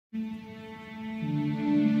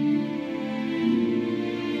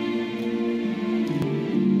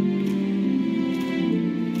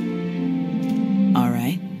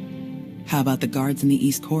How about the guards in the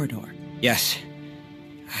East Corridor? Yes.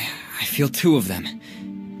 I feel two of them.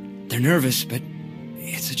 They're nervous, but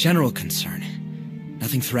it's a general concern.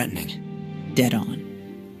 Nothing threatening. Dead on.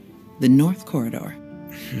 The North Corridor?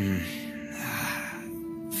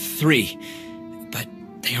 3. But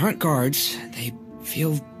they aren't guards. They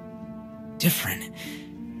feel different.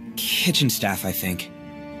 Kitchen staff, I think.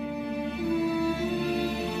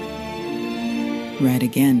 Right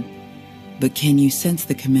again. But can you sense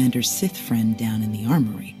the commander's Sith friend down in the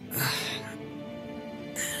armory?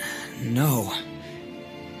 No.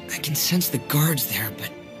 I can sense the guards there, but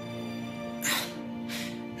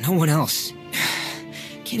no one else.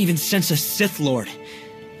 Can't even sense a Sith Lord.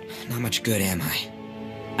 Not much good, am I?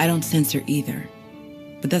 I don't sense her either.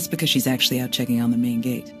 But that's because she's actually out checking on the main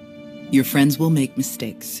gate. Your friends will make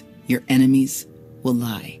mistakes. Your enemies will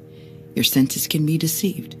lie. Your senses can be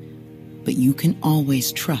deceived. But you can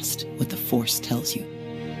always trust what the Force tells you.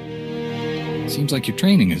 Seems like your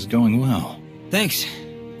training is going well. Thanks.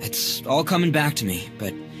 It's all coming back to me,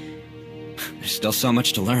 but there's still so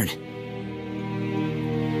much to learn.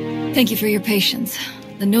 Thank you for your patience.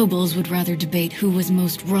 The nobles would rather debate who was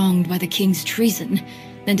most wronged by the king's treason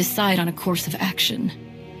than decide on a course of action.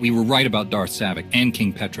 We were right about Darth Savik and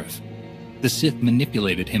King Petrov. The Sith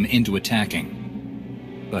manipulated him into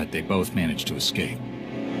attacking, but they both managed to escape.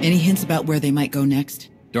 Any hints about where they might go next?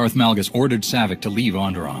 Darth Malgus ordered Savik to leave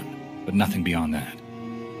Onderon, but nothing beyond that.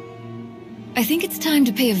 I think it's time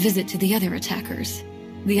to pay a visit to the other attackers,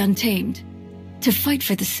 the Untamed. To fight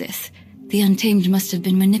for the Sith, the Untamed must have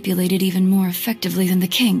been manipulated even more effectively than the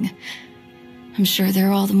King. I'm sure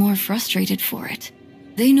they're all the more frustrated for it.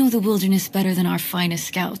 They know the wilderness better than our finest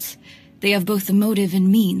scouts. They have both the motive and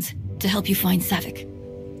means to help you find Savik.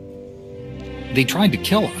 They tried to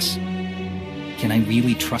kill us. Can I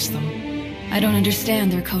really trust them? I don't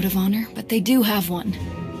understand their code of honor, but they do have one.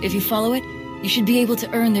 If you follow it, you should be able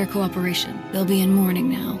to earn their cooperation. They'll be in mourning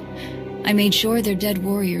now. I made sure their dead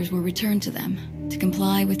warriors were returned to them, to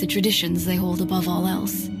comply with the traditions they hold above all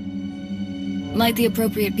else. Light the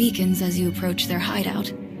appropriate beacons as you approach their hideout,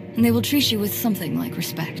 and they will treat you with something like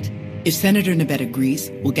respect. If Senator Nabet agrees,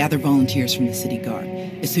 we'll gather volunteers from the city guard.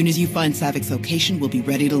 As soon as you find Savik's location, we'll be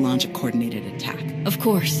ready to launch a coordinated attack. Of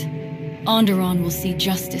course. Onderon will see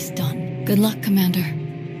justice done. Good luck, Commander.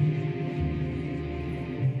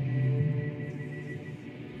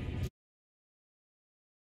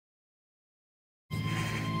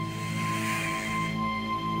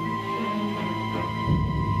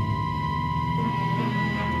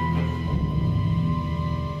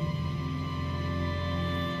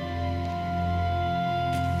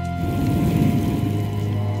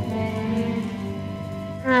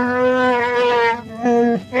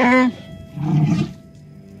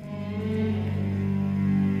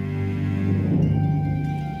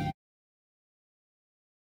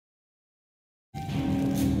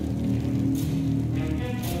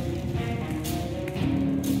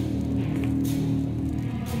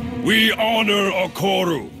 We honor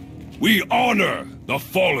Okoru. We honor the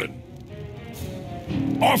fallen.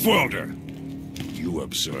 Offworlder, you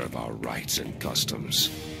observe our rites and customs.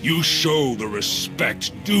 You show the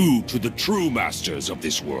respect due to the true masters of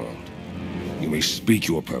this world. You may speak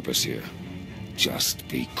your purpose here. Just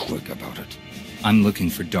be quick about it. I'm looking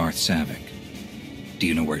for Darth Savik. Do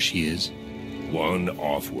you know where she is? One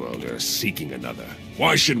offworlder seeking another.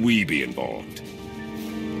 Why should we be involved?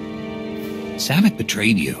 Savik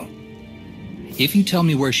betrayed you. If you tell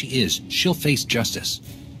me where she is, she'll face justice.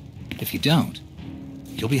 If you don't,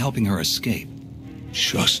 you'll be helping her escape.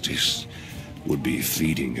 Justice would be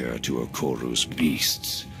feeding her to Okoru's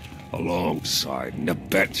beasts, alongside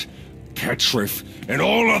Nabet, Petrov, and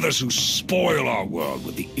all others who spoil our world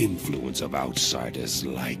with the influence of outsiders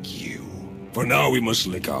like you. For now we must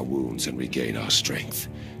lick our wounds and regain our strength.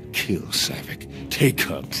 Kill Savik, take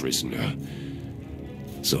her prisoner.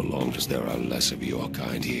 So long as there are less of your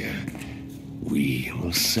kind here, we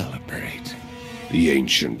will celebrate. The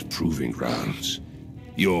ancient proving grounds.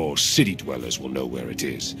 Your city dwellers will know where it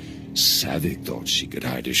is. Savik thought she could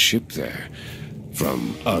hide a ship there.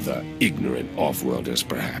 From other ignorant off-worlders,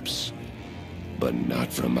 perhaps. But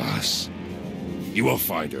not from us. You will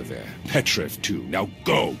find her there. Petrov, too. Now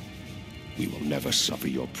go! We will never suffer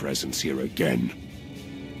your presence here again.